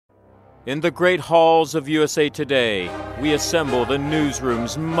In the great halls of USA Today, we assemble the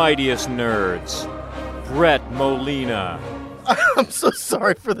newsroom's mightiest nerds. Brett Molina. I'm so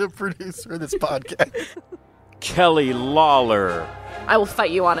sorry for the producer of this podcast. Kelly Lawler. I will fight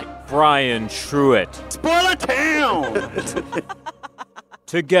you on it. Brian Truitt. Spoiler town!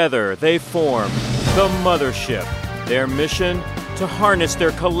 Together, they form the Mothership. Their mission? To harness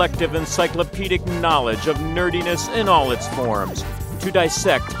their collective encyclopedic knowledge of nerdiness in all its forms. To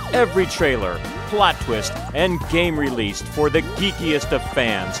dissect every trailer, plot twist, and game released for the geekiest of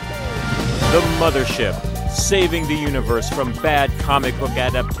fans. The Mothership, saving the universe from bad comic book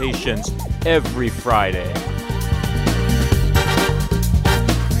adaptations every Friday.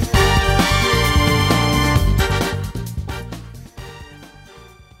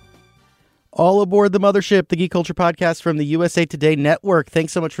 All aboard the Mothership, the Geek Culture Podcast from the USA Today Network.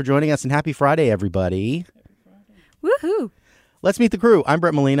 Thanks so much for joining us, and happy Friday, everybody. Woohoo! Let's meet the crew. I'm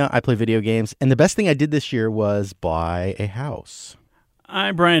Brett Molina. I play video games, and the best thing I did this year was buy a house.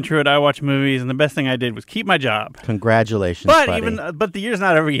 I'm Brian Truitt. I watch movies, and the best thing I did was keep my job. Congratulations, buddy. buddy. But the year's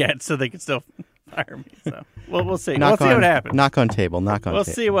not over yet, so they can still fire me. So we'll see. We'll see what happens. Knock on table. Knock on We'll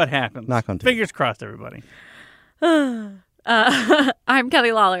table. see what happens. Knock on table. Fingers crossed, everybody. I'm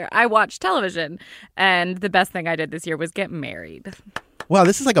Kelly Lawler. I watch television, and the best thing I did this year was get married. Wow,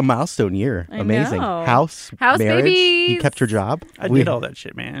 this is like a milestone year. I Amazing. know. House, marriage. babies. You kept your job. I did all that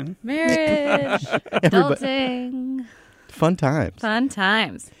shit, man. Marriage, adulting, Fun times. fun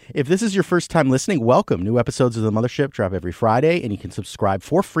times. If this is your first time listening, welcome. New episodes of The Mothership drop every Friday, and you can subscribe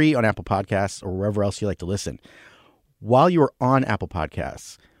for free on Apple Podcasts or wherever else you like to listen. While you're on Apple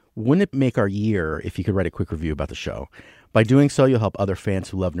Podcasts, wouldn't it make our year if you could write a quick review about the show? By doing so, you'll help other fans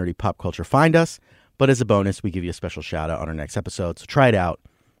who love nerdy pop culture find us. But as a bonus, we give you a special shout out on our next episode. So try it out.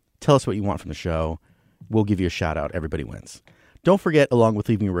 Tell us what you want from the show. We'll give you a shout out. Everybody wins. Don't forget, along with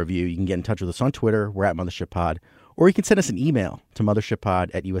leaving a review, you can get in touch with us on Twitter. We're at MothershipPod. Or you can send us an email to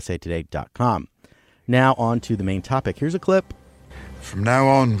mothershippod@usatoday.com. Now on to the main topic. Here's a clip. From now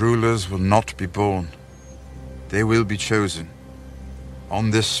on, rulers will not be born. They will be chosen.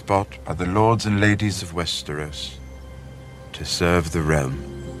 On this spot are the lords and ladies of Westeros to serve the realm.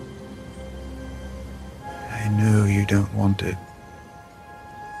 I know you don't want it.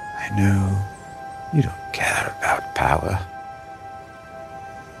 I know you don't care about power.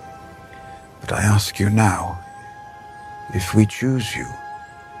 But I ask you now, if we choose you,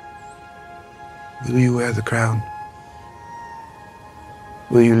 will you wear the crown?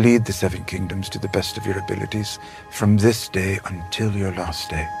 Will you lead the Seven Kingdoms to the best of your abilities from this day until your last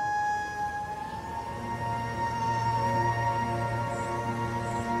day?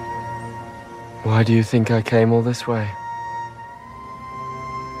 Why do you think I came all this way?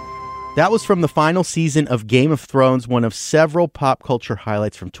 That was from the final season of Game of Thrones, one of several pop culture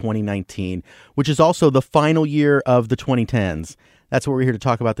highlights from 2019, which is also the final year of the 2010s. That's what we're here to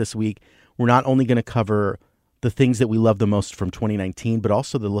talk about this week. We're not only going to cover the things that we love the most from 2019, but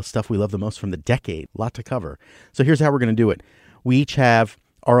also the stuff we love the most from the decade. A lot to cover. So here's how we're going to do it. We each have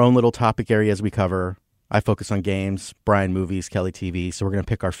our own little topic areas we cover. I focus on games, Brian movies, Kelly TV. So we're going to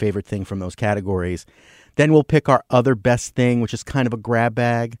pick our favorite thing from those categories. Then we'll pick our other best thing, which is kind of a grab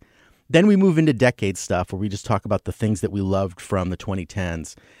bag. Then we move into decade stuff where we just talk about the things that we loved from the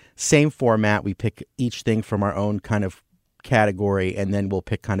 2010s. Same format. We pick each thing from our own kind of category, and then we'll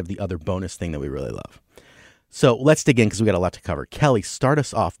pick kind of the other bonus thing that we really love. So let's dig in because we got a lot to cover. Kelly, start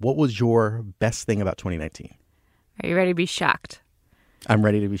us off. What was your best thing about 2019? Are you ready to be shocked? I'm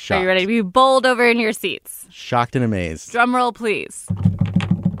ready to be shocked. Are you ready to be bowled over in your seats? Shocked and amazed. Drum roll, please.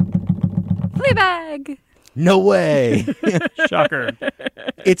 Fleabag. No way. Shocker.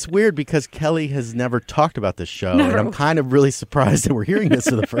 It's weird because Kelly has never talked about this show, Never. and I'm kind of really surprised that we're hearing this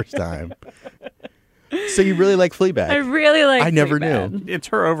for the first time. So you really like Fleabag? I really like I never Fleabag. knew. It's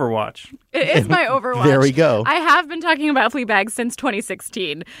her Overwatch. It is my Overwatch. There we go. I have been talking about Fleabag since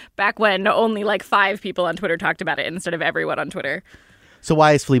 2016, back when only like 5 people on Twitter talked about it instead of everyone on Twitter. So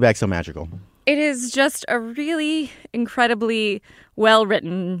why is Fleabag so magical? It is just a really incredibly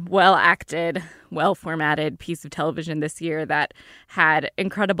well-written, well-acted, well-formatted piece of television this year that had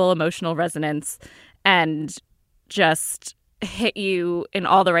incredible emotional resonance and just hit you in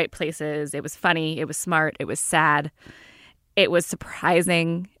all the right places. It was funny, it was smart, it was sad, it was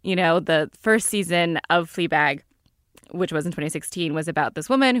surprising. You know, the first season of Fleabag, which was in 2016, was about this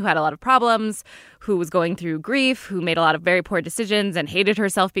woman who had a lot of problems, who was going through grief, who made a lot of very poor decisions and hated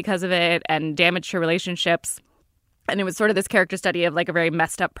herself because of it and damaged her relationships. And it was sort of this character study of like a very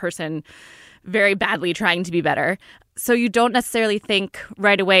messed up person very badly trying to be better. So you don't necessarily think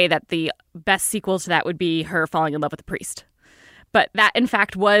right away that the best sequel to that would be her falling in love with a priest. But that, in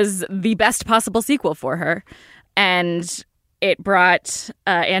fact, was the best possible sequel for her. And it brought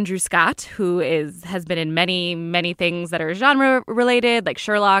Andrew Scott, who has been in many, many things that are genre-related, like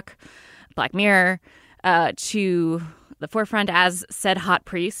Sherlock, Black Mirror, to the forefront as said hot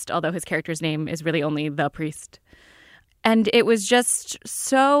priest, although his character's name is really only the priest. And it was just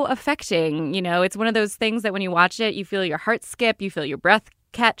so affecting. You know, it's one of those things that when you watch it, you feel your heart skip, you feel your breath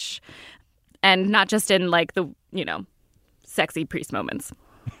catch, and not just in like the, you know, sexy priest moments.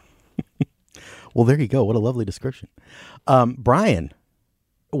 Well, there you go. What a lovely description. Brian,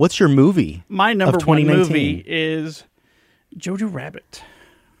 what's your movie? My number of one 2019? movie is Jojo Rabbit.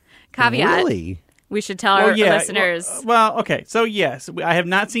 Caveat. Really? We should tell our listeners. Well, okay. So, yes, I have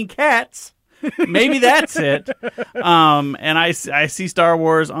not seen Cats. Maybe that's it. And I see Star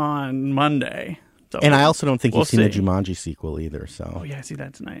Wars on Monday. So And I also don't think we'll you've seen the see. Jumanji sequel either. So Oh, yeah, I see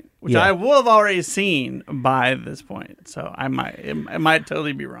that tonight. Which Yeah. I will have already seen by this point. So I might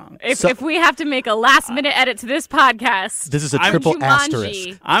totally be wrong. If we have to make a last-minute edit to this podcast, this is a I'm triple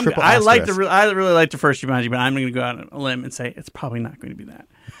Jumanji. asterisk. Triple I asterisk. I really like the first Jumanji, but I'm going to go out on a limb and say it's probably not going to be that.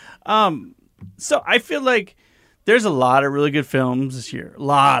 So I feel like there's a lot of really good films this year. A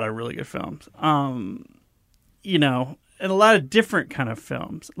lot of really good films. You know, and a lot of different kind of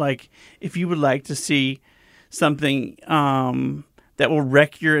films. Like if you would like to see something that will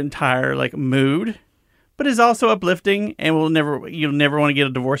wreck your entire like mood, but is also uplifting and you'll never want to get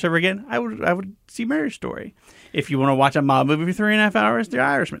a divorce ever again, I would see Marriage Story. If you want to watch a mob movie for 3.5 hours, The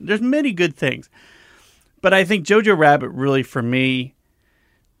Irishman. There's many good things. But I think Jojo Rabbit really, for me,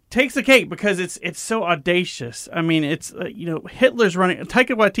 takes the cake because it's so audacious. I mean, it's Hitler's running.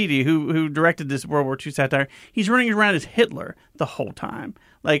 Taika Waititi, who directed this World War II satire, he's running around as Hitler the whole time,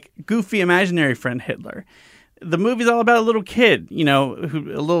 like goofy imaginary friend Hitler. The movie's all about a little kid, a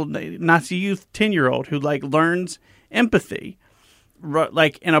little Nazi youth 10-year-old who like learns empathy,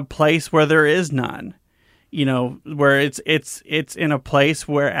 like in a place where there is none. Where it's in a place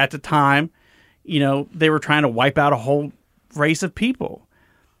where at the time, they were trying to wipe out a whole race of people.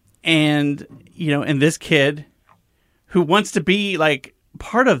 And, and this kid who wants to be like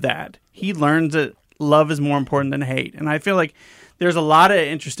part of that, he learns that love is more important than hate. And I feel like there's a lot of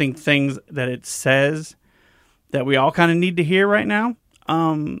interesting things that it says that we all kind of need to hear right now.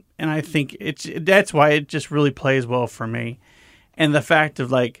 And I think that's why it just really plays well for me. And the fact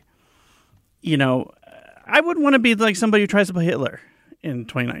of like, I wouldn't want to be like somebody who tries to play Hitler in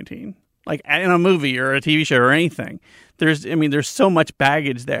 2019. Like in a movie or a TV show or anything. There's so much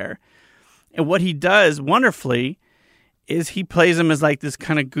baggage there. And what he does wonderfully is he plays him as like this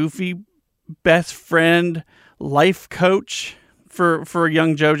kind of goofy best friend, life coach for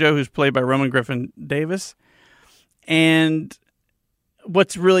young JoJo, who's played by Roman Griffin Davis. And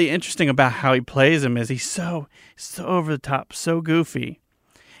what's really interesting about how he plays him is he's so over the top, so goofy.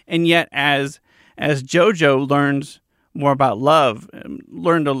 And yet as JoJo learns more about love,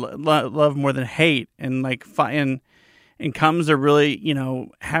 learn to love more than hate, and like and comes to really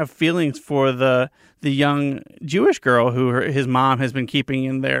have feelings for the young Jewish girl who his mom has been keeping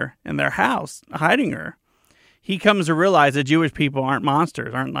in their house, hiding her. He comes to realize that Jewish people aren't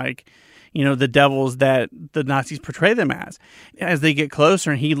monsters, aren't like the devils that the Nazis portray them as. As they get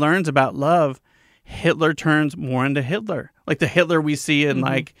closer and he learns about love, Hitler turns more into Hitler, like the Hitler we see in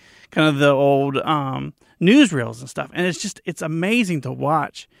like kind of the old newsreels and stuff. And it's amazing to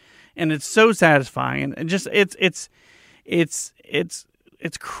watch, and it's so satisfying, and just it's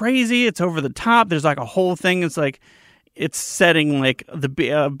crazy. It's over the top. There's like a whole thing. It's like it's setting like the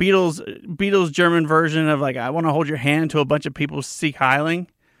Beatles German version of like I Want to Hold Your Hand to a bunch of people Sieg Heiling.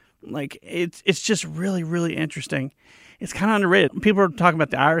 Like it's just really, really interesting. It's kind of underrated. People are talking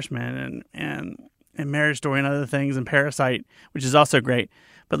about The Irishman and Marriage Story and other things, and Parasite, which is also great.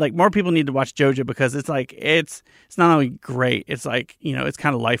 But like more people need to watch JoJo because it's like it's not only great, it's like it's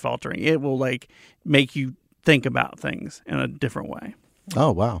kind of life altering. It will like make you think about things in a different way.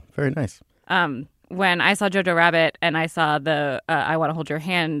 Oh wow, very nice. When I saw Jojo Rabbit and I saw the I Want to Hold Your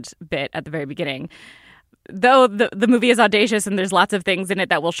Hand bit at the very beginning, though the movie is audacious and there's lots of things in it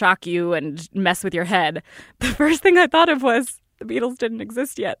that will shock you and mess with your head, the first thing I thought of was the Beatles didn't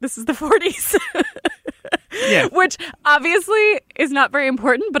exist yet. This is the 40s. Yeah. Which obviously is not very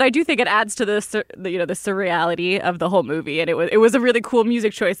important, but I do think it adds to the surreality of the whole movie. And it was a really cool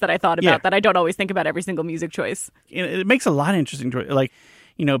music choice that I thought about that I don't always think about every single music choice. It makes a lot of interesting choices. Like,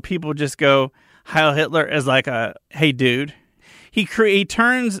 people just go Heil Hitler as like a, hey, dude. He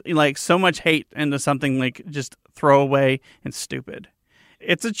turns like so much hate into something like just throwaway and stupid.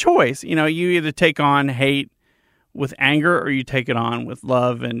 It's a choice. You either take on hate with anger or you take it on with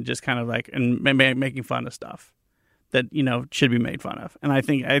love and just kind of like and making fun of stuff. that should be made fun of. And I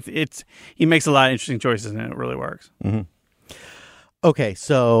think he makes a lot of interesting choices, and it really works. Mm-hmm. Okay,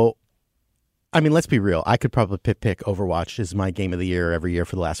 so let's be real. I could probably pick Overwatch as my game of the year every year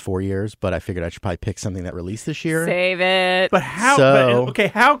for the last 4 years, but I figured I should probably pick something that released this year. Save it. But how? How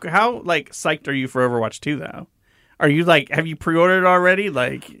psyched are you for Overwatch 2 though? Are you have you pre-ordered it already?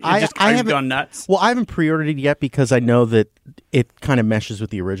 I haven't gone nuts. Well, I haven't pre-ordered it yet because I know that it kind of meshes with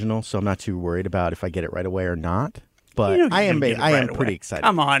the original, so I'm not too worried about if I get it right away or not. But I am pretty excited.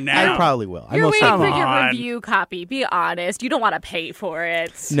 Come on now. I probably will. You're waiting for your review copy. Be honest. You don't want to pay for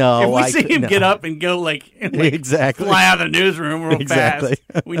it. No. If we see him get up and go exactly. fly out of the newsroom real fast,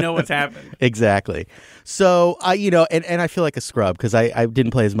 we know what's happened. Exactly. So, and I feel like a scrub because I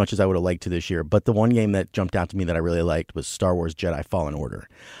didn't play as much as I would have liked to this year. But the one game that jumped out to me that I really liked was Star Wars Jedi Fallen Order.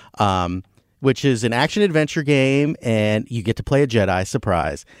 Which is an action-adventure game, and you get to play a Jedi,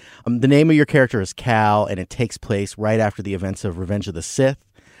 surprise. The name of your character is Cal, and it takes place right after the events of Revenge of the Sith.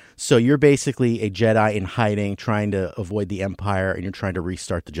 So you're basically a Jedi in hiding, trying to avoid the Empire, and you're trying to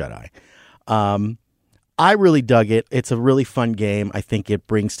restart the Jedi. I really dug it. It's a really fun game. I think it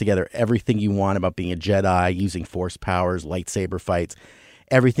brings together everything you want about being a Jedi, using Force powers, lightsaber fights,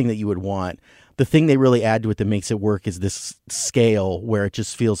 everything that you would want. The thing they really add to it that makes it work is this scale where it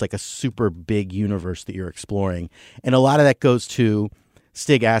just feels like a super big universe that you're exploring. And a lot of that goes to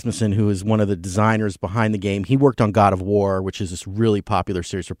Stig Asmussen, who is one of the designers behind the game. He worked on God of War, which is this really popular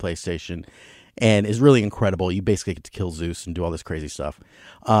series for PlayStation, and is really incredible. You basically get to kill Zeus and do all this crazy stuff.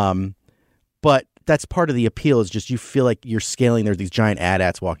 But that's part of the appeal is just you feel like you're scaling. There's these giant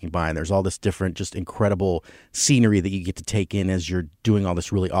AT-ATs walking by, and there's all this different, just incredible scenery that you get to take in as you're doing all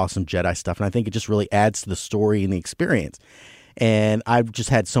this really awesome Jedi stuff. And I think it just really adds to the story and the experience. And I've just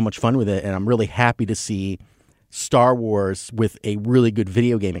had so much fun with it, and I'm really happy to see Star Wars with a really good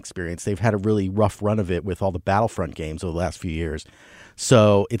video game experience. They've had a really rough run of it with all the Battlefront games over the last few years.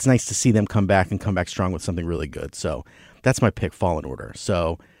 So it's nice to see them come back strong with something really good. So that's my pick, Fallen Order.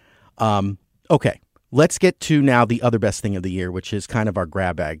 So, okay, let's get to now the other best thing of the year, which is kind of our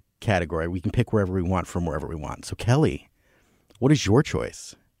grab bag category. We can pick wherever we want from wherever we want. So, Kelly, what is your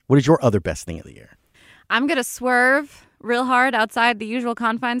choice? What is your other best thing of the year? I'm going to swerve real hard outside the usual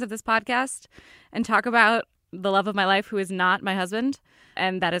confines of this podcast and talk about the love of my life, who is not my husband,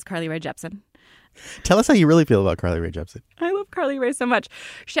 and that is Carly Rae Jepsen. Tell us how you really feel about Carly Rae Jepsen. I love Carly Rae so much.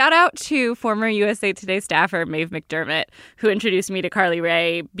 Shout out to former USA Today staffer Maeve McDermott, who introduced me to Carly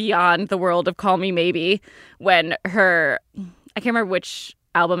Rae beyond the world of Call Me Maybe when I can't remember which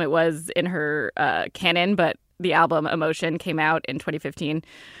album it was in her canon, but the album Emotion came out in 2015.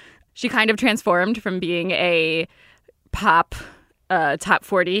 She kind of transformed from being a pop top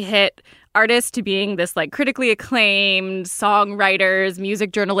 40 hit artist to being this critically acclaimed songwriters,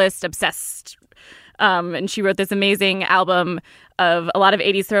 music journalist, obsessed. And she wrote this amazing album of a lot of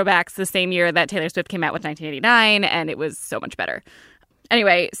 80s throwbacks the same year that Taylor Swift came out with 1989, and it was so much better.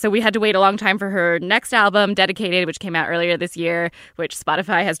 Anyway, so we had to wait a long time for her next album, Dedicated, which came out earlier this year, which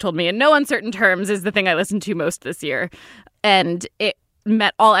Spotify has told me in no uncertain terms is the thing I listened to most this year. And it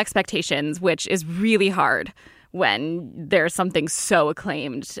met all expectations, which is really hard when there's something so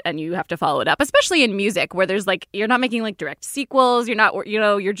acclaimed and you have to follow it up, especially in music where there's you're not making direct sequels. You're not,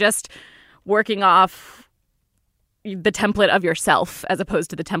 you're just working off the template of yourself as opposed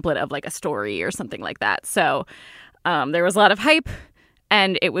to the template of a story or something like that. So there was a lot of hype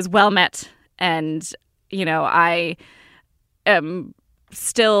and it was well met. And, I am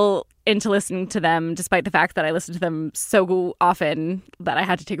still into listening to them, despite the fact that I listen to them so often that I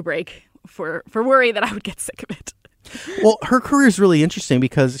had to take a break for worry that I would get sick of it. Well, her career is really interesting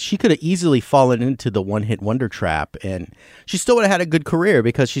because she could have easily fallen into the one-hit wonder trap, and she still would have had a good career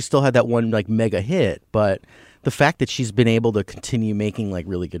because she still had that one mega hit. But the fact that she's been able to continue making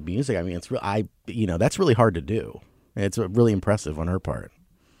really good music, that's really hard to do. It's really impressive on her part.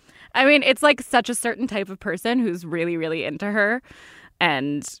 I mean, it's such a certain type of person who's really, really into her,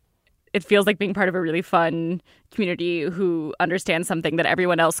 and it feels like being part of a really fun community who understands something that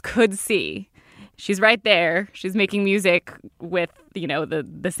everyone else could see. She's right there. She's making music with,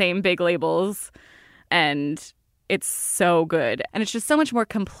 the same big labels, and it's so good. And it's just so much more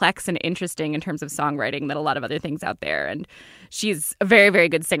complex and interesting in terms of songwriting than a lot of other things out there. And she's a very, very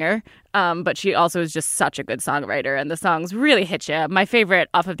good singer, but she also is just such a good songwriter, and the songs really hit you. My favorite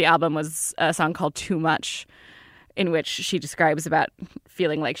off of the album was a song called Too Much, in which she describes about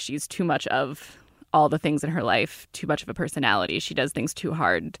feeling like she's too much of all the things in her life, too much of a personality. She does things too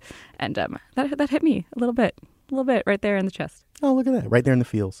hard. And that hit me a little bit right there in the chest. Oh, look at that. Right there in the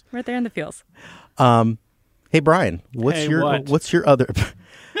feels. Right there in the feels. Hey, Brian, what's your other...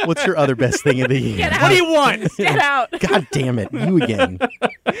 What's your other best thing of the year? Get out. What do you want? Get out. God damn it, you again.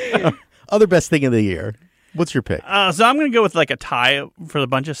 Other best thing of the year. What's your pick? So I'm going to go with like a tie for a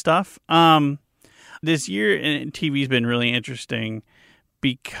bunch of stuff. This year TV's been really interesting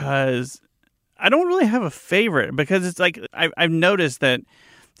because I don't really have a favorite, because it's like I've noticed that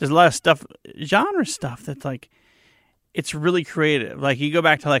there's a lot of stuff, genre stuff, that's like, it's really creative. Like you go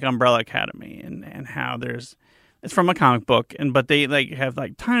back to like Umbrella Academy and how it's from a comic book, but they like have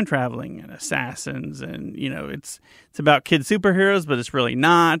like time traveling and assassins, and it's about kid superheroes, but it's really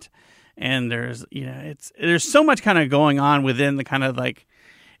not. And there's there's so much kind of going on within the kind of like,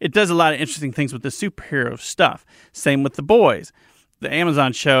 it does a lot of interesting things with the superhero stuff. Same with The Boys, the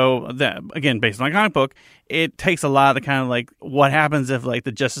Amazon show that, again, based on a comic book. It takes a lot of the kind of like, what happens if like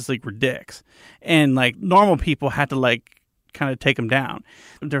the Justice League were dicks, and like normal people had to like kind of take them down.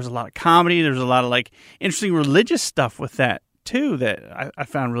 There's a lot of comedy. There's a lot of like interesting religious stuff with that too that I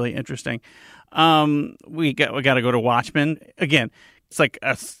found really interesting. We got to go to Watchmen again. It's like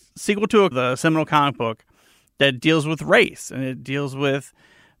a sequel to the seminal comic book that deals with race, and it deals with,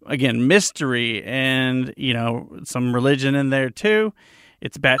 again, mystery and, some religion in there too.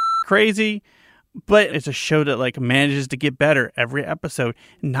 It's bat crazy, but it's a show that like manages to get better every episode.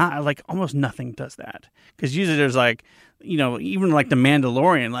 Not like, almost nothing does that, because usually there's like, even like The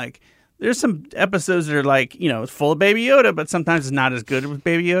Mandalorian, like there's some episodes that are like, it's full of Baby Yoda, but sometimes it's not as good with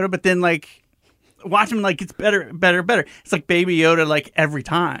Baby Yoda. But then like, Watchmen like gets better. It's like Baby Yoda like every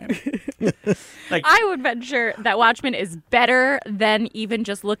time. Like, I would venture that Watchmen is better than even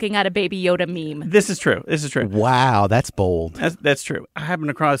just looking at a Baby Yoda meme. This is true. Wow, that's bold. That's true. I happened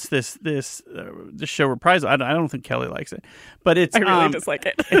across this show Reprisal. I don't think Kelly likes it, but it's I really dislike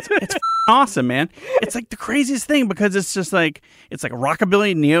it. It's awesome, man. It's like the craziest thing, because it's just like, it's like a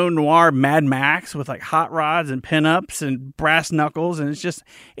rockabilly neo-noir Mad Max with like hot rods and pinups and brass knuckles, and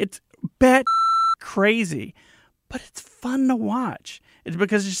it's bat crazy, but it's fun to watch. It's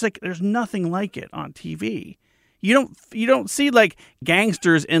because it's just like, there's nothing like it on TV. You don't see like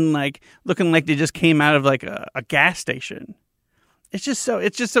gangsters in like looking like they just came out of like a gas station. It's just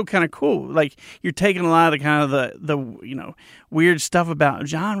so kind of cool. Like you're taking a lot of the kind of the weird stuff about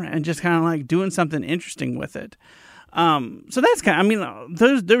genre and just kind of like doing something interesting with it. So that's kind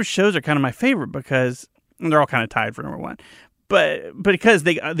of, those shows are kind of my favorite, because they're all kind of tied for number one. But because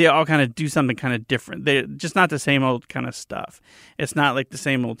they all kind of do something kind of different. They're just not the same old kind of stuff. It's not like the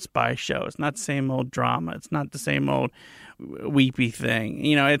same old spy show. It's not the same old drama. It's not the same old weepy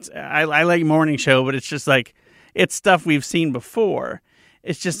thing. I like Morning Show, but it's just like, it's stuff we've seen before.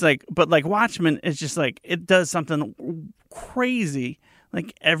 It's just like, but like Watchmen, it's just like, it does something crazy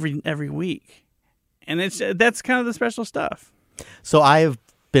like every week. And that's kind of the special stuff. So I have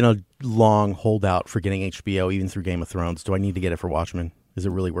been a long holdout for getting HBO, even through Game of Thrones. Do I need to get it for Watchmen? Is it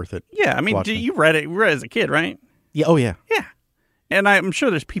really worth it? Yeah, I mean, you read it as a kid, right? Yeah. Oh, yeah. Yeah. And I'm sure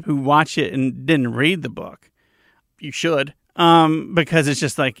there's people who watch it and didn't read the book. You should, because it's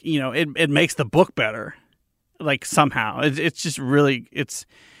just like, it makes the book better, like somehow. It's just really, it's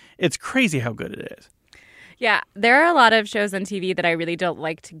crazy how good it is. Yeah, there are a lot of shows on TV that I really don't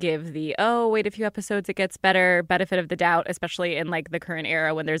like to give the, wait a few episodes, it gets better, benefit of the doubt, especially in like the current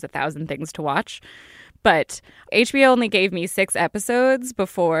era when there's 1,000 things to watch. But HBO only gave me 6 episodes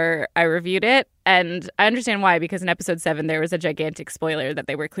before I reviewed it. And I understand why, because in episode 7, there was a gigantic spoiler that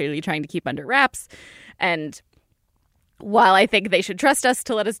they were clearly trying to keep under wraps. And while I think they should trust us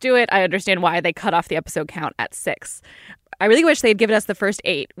to let us do it, I understand why they cut off the episode count at 6. I really wish they'd given us the first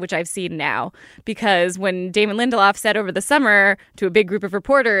 8, which I've seen now, because when Damon Lindelof said over the summer to a big group of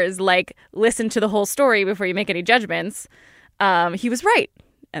reporters, like, listen to the whole story before you make any judgments, he was right.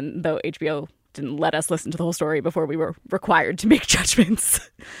 And though HBO didn't let us listen to the whole story before we were required to make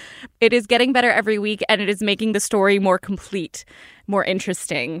judgments. It is getting better every week, and it is making the story more complete, more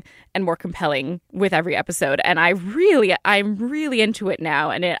interesting, and more compelling with every episode. And I'm really into it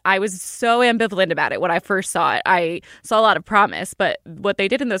now. And I was so ambivalent about it when I first saw it. I saw a lot of promise, but what they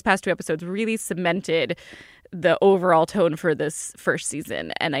did in those past 2 episodes really cemented the overall tone for this first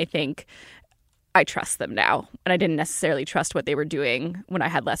season. And I think I trust them now. And I didn't necessarily trust what they were doing when I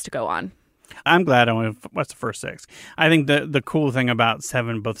had less to go on. I'm glad I only watched the first 6. I think the cool thing about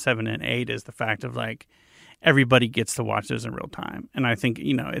 7, both 7 and 8, is the fact of like everybody gets to watch those in real time, and I think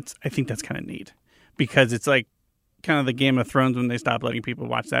I think that's kind of neat, because it's like kind of the Game of Thrones when they stopped letting people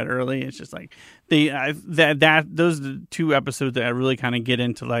watch that early. It's just like those are the 2 episodes that I really kind of get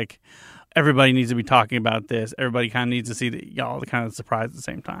into like everybody needs to be talking about this. Everybody kind of needs to see y'all kind of surprised at the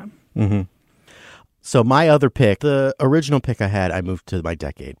same time. Mm-hmm. So my other pick, the original pick I had, I moved to my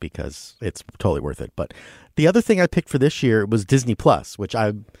decade because it's totally worth it. But the other thing I picked for this year was Disney Plus, which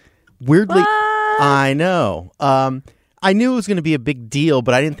I weirdly, I know. I knew it was going to be a big deal,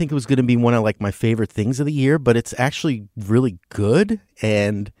 but I didn't think it was going to be one of like my favorite things of the year. But it's actually really good,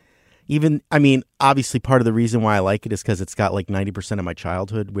 and even, I mean, obviously part of the reason why I like it is because it's got like 90% of my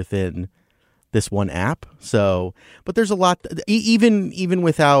childhood within this one app. So, but there's a lot, even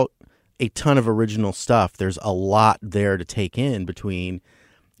without a ton of original stuff, there's a lot there to take in between,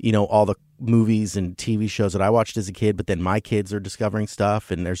 you know, all the movies and TV shows that I watched as a kid, but then my kids are discovering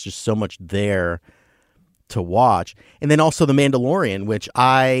stuff, and there's just so much there to watch. And then also The Mandalorian, which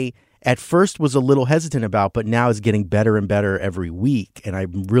I at first was a little hesitant about, but now is getting better and better every week, and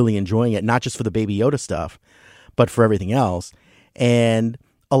I'm really enjoying it, not just for the Baby Yoda stuff, but for everything else. And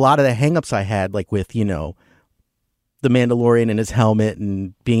a lot of the hangups I had, like with, you know, the Mandalorian and his helmet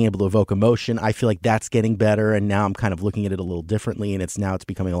and being able to evoke emotion, I feel like that's getting better, and now I'm kind of looking at it a little differently, and it's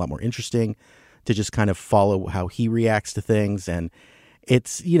becoming a lot more interesting to just kind of follow how he reacts to things. And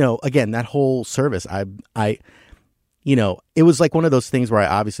it's, you know, again, that whole service, I you know, it was like one of those things where I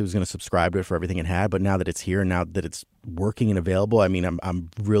obviously was going to subscribe to it for everything it had, but now that it's here and now that it's working and available, I mean, I'm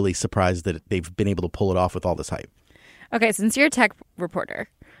really surprised that they've been able to pull it off with all this hype. Okay, since you're a tech reporter,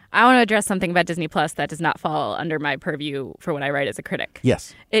 I want to address something about Disney Plus that does not fall under my purview for what I write as a critic.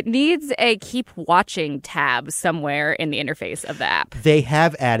 Yes. It needs a keep watching tab somewhere in the interface of the app. They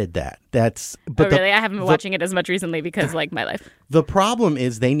have added that. But really? I haven't been watching it as much recently because, like, my life. The problem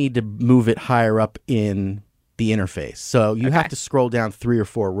is they need to move it higher up in the interface. So you have to scroll down 3 or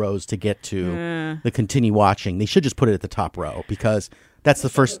 4 rows to get to the continue watching. They should just put it at the top row because that's the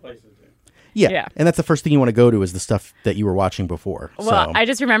first... Yeah, and that's the first thing you want to go to is the stuff that you were watching before. Well, so. I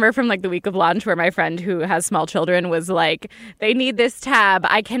just remember from like the week of launch where my friend who has small children was like, they need this tab.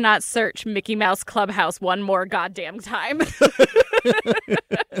 I cannot search Mickey Mouse Clubhouse one more goddamn time.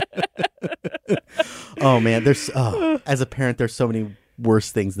 Oh, man. As a parent, there's so many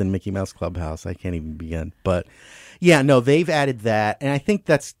worse things than Mickey Mouse Clubhouse. I can't even begin. But yeah, no, they've added that. And I think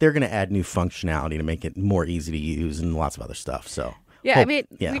they're going to add new functionality to make it more easy to use and lots of other stuff. So. Yeah, I mean,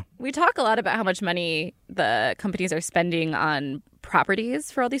 we talk a lot about how much money the companies are spending on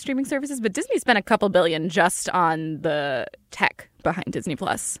properties for all these streaming services, but Disney spent a couple billion just on the tech behind Disney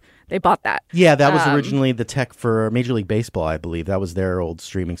Plus. They bought that. Yeah, that was originally the tech for Major League Baseball, I believe. That was their old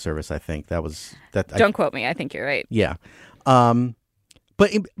streaming service, I think. Don't quote me. I think you're right. Yeah.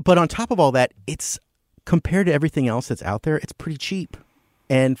 But on top of all that, it's compared to everything else that's out there, it's pretty cheap.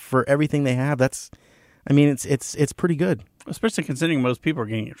 And for everything they have, it's pretty good. Especially considering most people are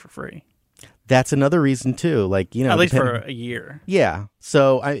getting it for free. That's another reason too. Like, you know, at least for a year. Yeah.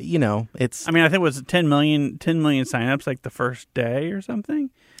 So it's. I mean, I think it was 10 million signups like the first day or something.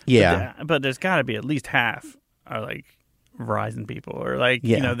 Yeah. But there's got to be at least half are like Verizon people or like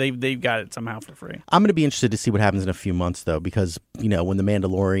you know they've got it somehow for free. I'm going to be interested to see what happens in a few months though, because you know when The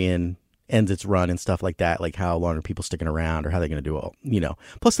Mandalorian ends its run and stuff like that, like how long are people sticking around or how they're going to do it, you know.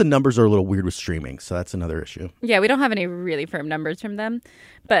 Plus the numbers are a little weird with streaming, so that's another issue. Yeah, we don't have any really firm numbers from them.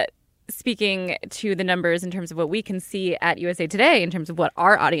 But speaking to the numbers in terms of what we can see at USA Today, in terms of what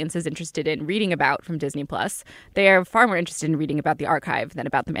our audience is interested in reading about from Disney Plus, they are far more interested in reading about the archive than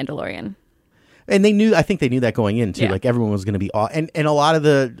about The Mandalorian. And I think they knew that going in too. Yeah. Like everyone was going to be and a lot of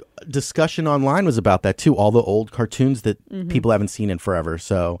the discussion online was about that too. All the old cartoons that people haven't seen in forever.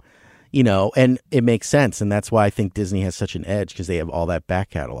 So, you know, and it makes sense. And that's why I think Disney has such an edge because they have all that back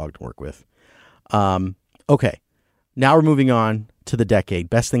catalog to work with. Okay. Now we're moving on to the decade.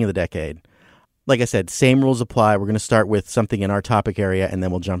 Best thing of the decade. Like I said, same rules apply. We're going to start with something in our topic area and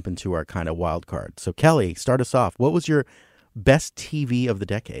then we'll jump into our kind of wild card. So Kelly, start us off. What was your best TV of the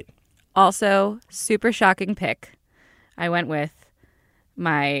decade? Also, super shocking pick. I went with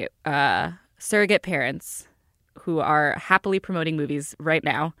my surrogate parents who are happily promoting movies right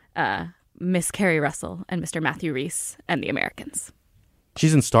now, Miss Carrie Russell and Mr. Matthew Rhys and The Americans.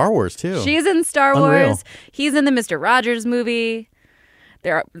 She's in Star Wars, too. She's in Star Wars. He's in the Mr. Rogers movie.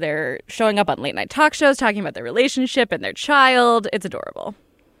 They're showing up on late night talk shows talking about their relationship and their child. It's adorable.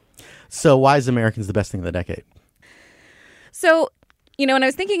 So why is Americans the best thing of the decade? So, you know, when I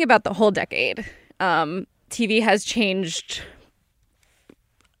was thinking about the whole decade, TV has changed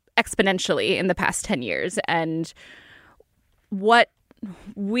exponentially in the past 10 years. And what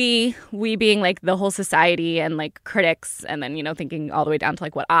we being like the whole society and like critics and then, you know, thinking all the way down to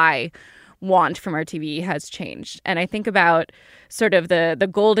like what I want from our TV has changed. And I think about sort of the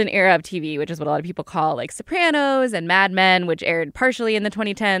golden era of TV, which is what a lot of people call like Sopranos and Mad Men, which aired partially in the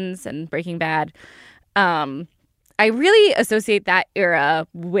 2010s, and Breaking Bad. I really associate that era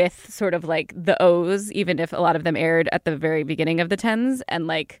with sort of like the O's, even if a lot of them aired at the very beginning of the 10s, and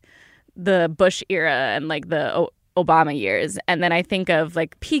like the Bush era and like the Obama years. And then I think of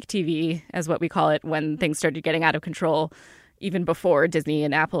like peak TV as what we call it when things started getting out of control, even before Disney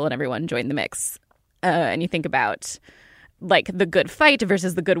and Apple and everyone joined the mix. And you think about like The Good Fight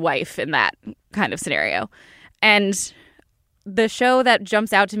versus The Good Wife in that kind of scenario. And the show that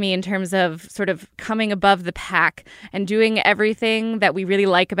jumps out to me in terms of sort of coming above the pack and doing everything that we really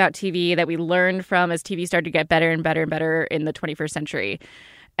like about TV, that we learned from as TV started to get better and better and better in the 21st century.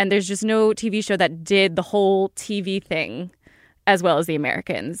 And there's just no TV show that did the whole TV thing as well as The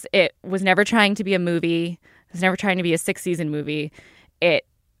Americans. It was never trying to be a movie. It was never trying to be a 6-season movie. It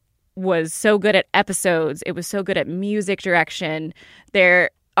was so good at episodes. It was so good at music direction. There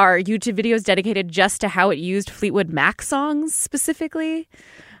are YouTube videos dedicated just to how it used Fleetwood Mac songs specifically.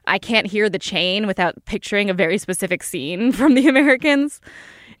 I can't hear The Chain without picturing a very specific scene from The Americans.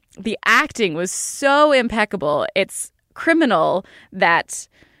 The acting was so impeccable. It's criminal that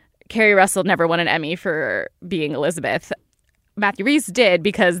Kerry Russell never won an Emmy for being Elizabeth. Matthew Rhys did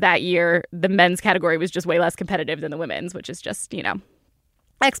because that year the men's category was just way less competitive than the women's, which is just,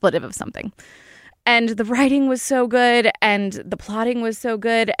 expletive of something. And the writing was so good and the plotting was so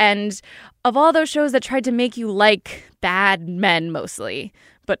good. And of all those shows that tried to make you like bad men mostly,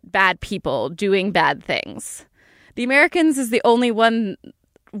 but bad people doing bad things, The Americans is the only one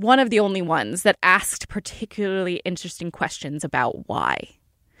of the only ones that asked particularly interesting questions about why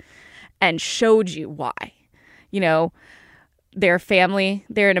and showed you why. They're a family,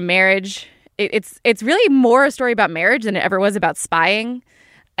 they're in a marriage. It's really more a story about marriage than it ever was about spying.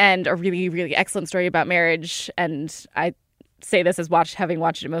 And a really, really excellent story about marriage. And I say this as having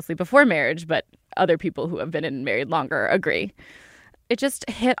watched it mostly before marriage, but other people who have been in married longer agree. It just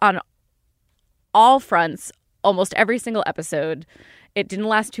hit on all fronts, almost every single episode. It didn't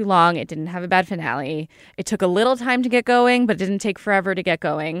last too long. It didn't have a bad finale. It took a little time to get going, but it didn't take forever to get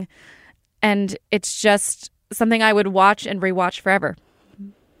going. And it's just something I would watch and rewatch forever.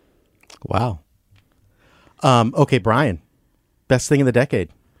 Wow. Okay, Brian, best thing of the decade.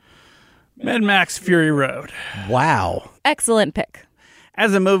 Mad Max Fury Road. Wow. Excellent pick.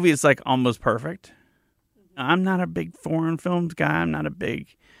 As a movie, it's like almost perfect. I'm not a big foreign films guy. I'm not a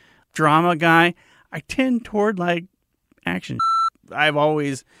big drama guy. I tend toward like action. I've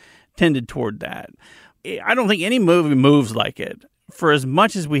always tended toward that. I don't think any movie moves like it. For as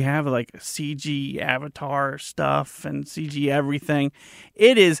much as we have like CG Avatar stuff and CG everything,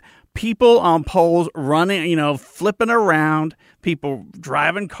 it is people on poles running, flipping around, people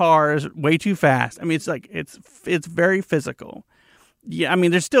driving cars way too fast. I mean, it's like it's very physical. Yeah, I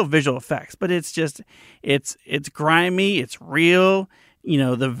mean, there's still visual effects, but it's just it's grimy, it's real.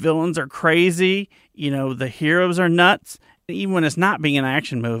 The villains are crazy. The heroes are nuts. Even when it's not being an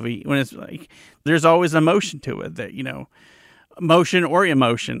action movie, when it's like there's always emotion to it. That motion or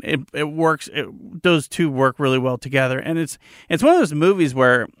emotion, it works. Those two work really well together, and it's one of those movies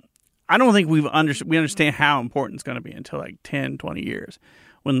where I don't think we understand how important it's going to be until like 10, 20 years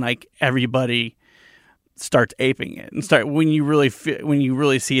when like everybody starts aping it and when you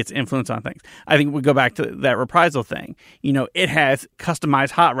really see its influence on things. I think we go back to that Reprisal thing. It has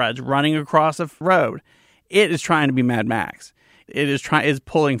customized hot rods running across a road. It is trying to be Mad Max. It is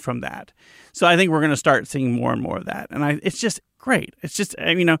pulling from that. So I think we're going to start seeing more and more of that. And it's just great. It's just,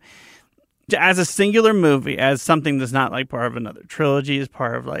 as a singular movie, as something that's not like part of another trilogy, as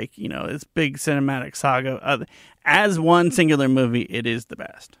part of like, this big cinematic saga, as one singular movie, it is the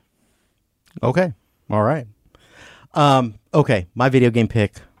best. Okay. All right. Okay. My video game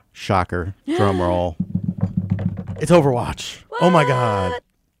pick, shocker, drum roll. It's Overwatch. What? Oh my God.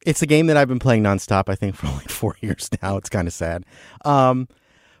 It's a game that I've been playing nonstop, I think, for like 4 years now. It's kind of sad.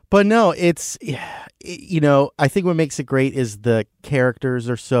 But no, it's, I think what makes it great is the characters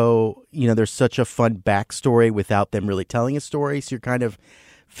are so, there's such a fun backstory without them really telling a story. So you're kind of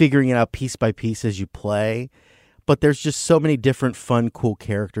figuring it out piece by piece as you play. But there's just so many different fun, cool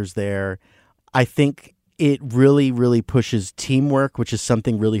characters there. I think it really, really pushes teamwork, which is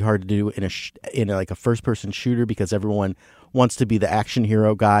something really hard to do in a first-person shooter because everyone wants to be the action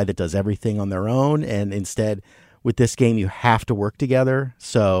hero guy that does everything on their own. And instead, with this game, you have to work together.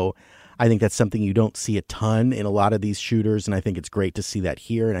 So I think that's something you don't see a ton in a lot of these shooters, and I think it's great to see that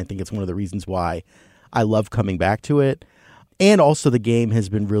here, and I think it's one of the reasons why I love coming back to it. And also the game has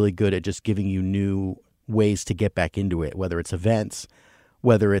been really good at just giving you new ways to get back into it, whether it's events,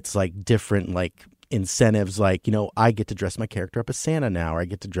 whether it's like different like incentives, like, I get to dress my character up as Santa now, or I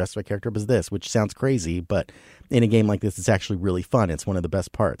get to dress my character up as this, which sounds crazy, but in a game like this, it's actually really fun. It's one of the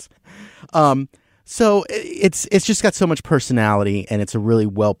best parts. So it's just got so much personality, and it's a really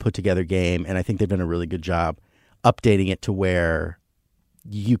well put together game, and I think they've done a really good job updating it to where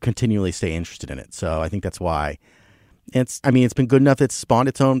you continually stay interested in it. So I think that's why it's been good enough that it's spawned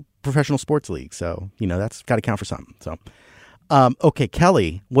its own professional sports league. So, that's got to count for something. So, okay,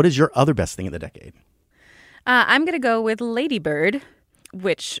 Kelly, what is your other best thing of the decade? I'm going to go with Lady Bird,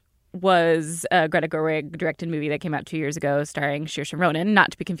 which was a Greta Gerwig directed movie that came out 2 years ago starring Saoirse Ronan,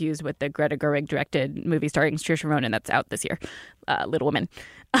 not to be confused with the Greta Gerwig directed movie starring Saoirse Ronan that's out this year, Little Women.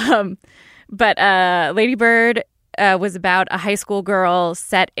 But Lady Bird was about a high school girl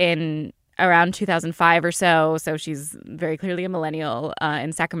set in around 2005 or so. So she's very clearly a millennial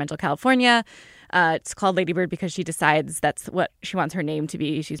in Sacramento, California. It's called Lady Bird because she decides that's what she wants her name to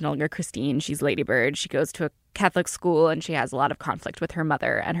be. She's no longer Christine. She's Lady Bird. She goes to a Catholic school and she has a lot of conflict with her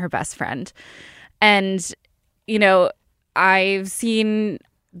mother and her best friend. And, I've seen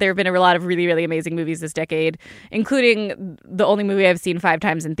there have been a lot of really, really amazing movies this decade, including the only movie I've seen 5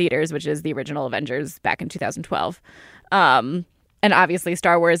 times in theaters, which is the original Avengers back in 2012. And obviously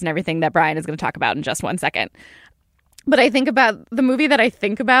Star Wars and everything that Brian is going to talk about in just one second. But I think about the movie that I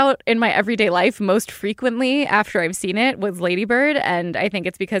think about in my everyday life most frequently after I've seen it was Lady Bird. And I think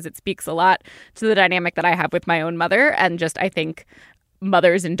it's because it speaks a lot to the dynamic that I have with my own mother. And just, I think,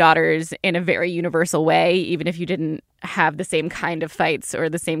 mothers and daughters in a very universal way, even if you didn't have the same kind of fights or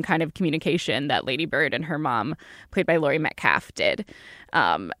the same kind of communication that Lady Bird and her mom, played by Laurie Metcalf, did.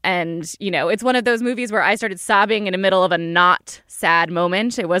 And, it's one of those movies where I started sobbing in the middle of a not sad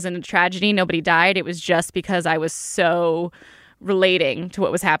moment. It wasn't a tragedy. Nobody died. It was just because I was so relating to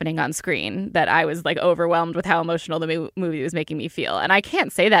what was happening on screen that I was overwhelmed with how emotional the movie was making me feel. And I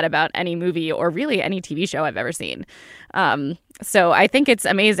can't say that about any movie or really any TV show I've ever seen. So I think it's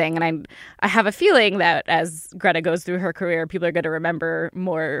amazing. And I have a feeling that as Greta goes through her career, people are going to remember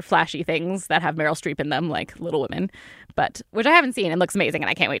more flashy things that have Meryl Streep in them, like Little Women, which I haven't seen and looks amazing and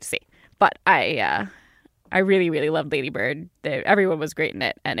I can't wait to see. But I really, really loved Lady Bird. Everyone was great in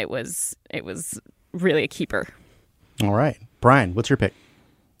it, and it was really a keeper. All right. Brian, what's your pick?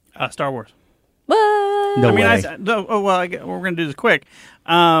 Star Wars. What? No way. We're going to do this quick.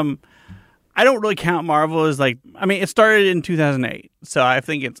 I don't really count Marvel as it started in 2008. So I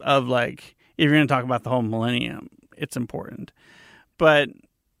think it's if you're going to talk about the whole millennium, it's important. But,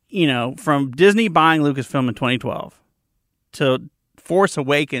 from Disney buying Lucasfilm in 2012 to Force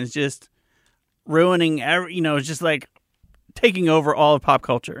Awakens just ruining just taking over all of pop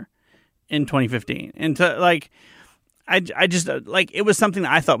culture in 2015. And to I just it was something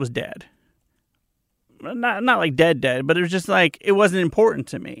that I thought was dead. Not dead, but it was just it wasn't important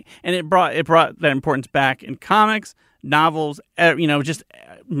to me, and it brought that importance back in comics, novels, just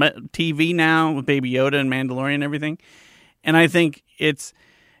TV now with Baby Yoda and Mandalorian and everything. And I think it's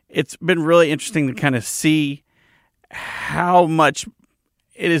been really interesting to kind of see how much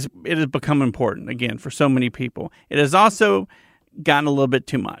it has become important again for so many people. It has also gotten a little bit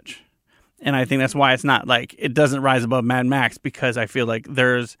too much. And I think that's why it's not it doesn't rise above Mad Max, because I feel like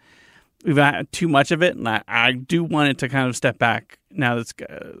we've had too much of it. And I do want it to kind of step back now that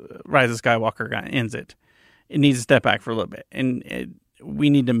Rise of Skywalker ends it. It needs to step back for a little bit. And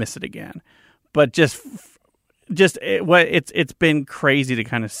we need to miss it again. But it's been crazy to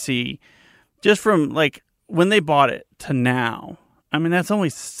kind of see just from when they bought it to now. I mean, that's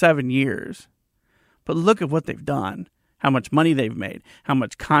only 7 years. But look at what they've done. How much money they've made, how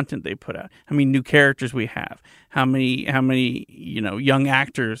much content they put out, how many new characters we have, how many young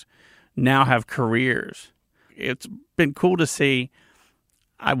actors now have careers. It's been cool to see.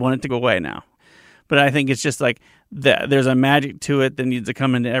 I want it to go away now, but I think it's just there's a magic to it that needs to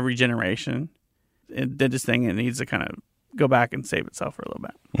come into every generation. It did this thing, and it needs to kind of go back and save itself for a little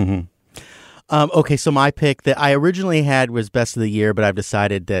bit. Mm-hmm. Okay, so my pick that I originally had was Best of the Year, but I've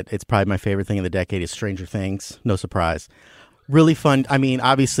decided that it's probably my favorite thing of the decade is Stranger Things. No surprise. Really fun. I mean,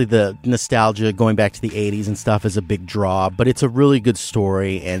 obviously the nostalgia going back to the 80s and stuff is a big draw, but it's a really good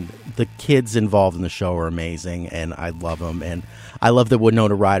story, and the kids involved in the show are amazing, and I love them. And I love that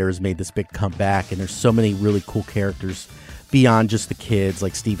Winona Ryder has made this big comeback, and there's so many really cool characters beyond just the kids,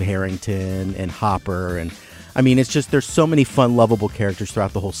 like Steve Harrington and Hopper, and I mean, it's just there's so many fun, lovable characters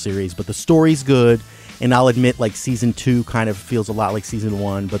throughout the whole series, but the story's good, and I'll admit, season 2 kind of feels a lot like season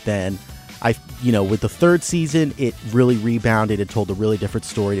 1, but then with the third season, it really rebounded. It told a really different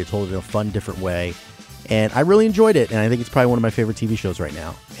story. It told it in a fun, different way, and I really enjoyed it, and I think it's probably one of my favorite TV shows right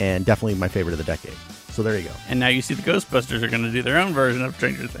now, and definitely my favorite of the decade. So there you go. And now you see the Ghostbusters are going to do their own version of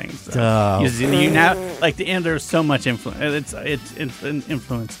Stranger Things. So. You now the end. There's so much influence. It's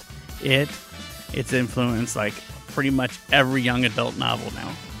influenced it. It's influenced pretty much every young adult novel now.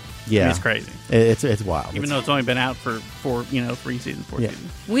 Yeah. It's crazy. It's wild. Even though it's only been out for 4 seasons.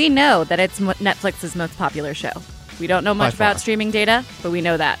 We know that it's Netflix's most popular show. We don't know much about streaming data, but we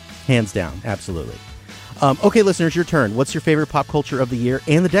know that. Hands down. Absolutely. Okay, listeners, your turn. What's your favorite pop culture of the year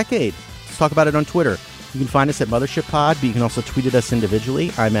and the decade? Let's talk about it on Twitter. You can find us at Mothership Pod, but you can also tweet at us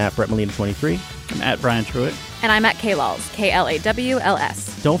individually. I'm at Brett Molina 23. I'm at Brian Truitt. And I'm at Klawls,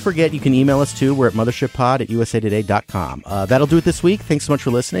 KLAWLS. Don't forget, you can email us too. We're at mothershippod@usatoday.com. That'll do it this week. Thanks so much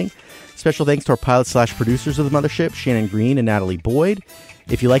for listening. Special thanks to our pilots/producers of the Mothership, Shannon Green and Natalie Boyd.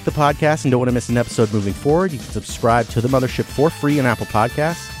 If you like the podcast and don't want to miss an episode moving forward, you can subscribe to the Mothership for free on Apple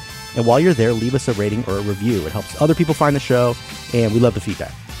Podcasts. And while you're there, leave us a rating or a review. It helps other people find the show, and we love the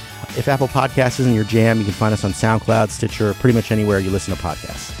feedback. If Apple Podcasts isn't your jam, you can find us on SoundCloud, Stitcher, pretty much anywhere you listen to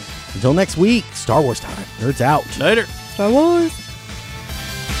podcasts. Until next week, Star Wars time. Nerds out. Later. Star Wars.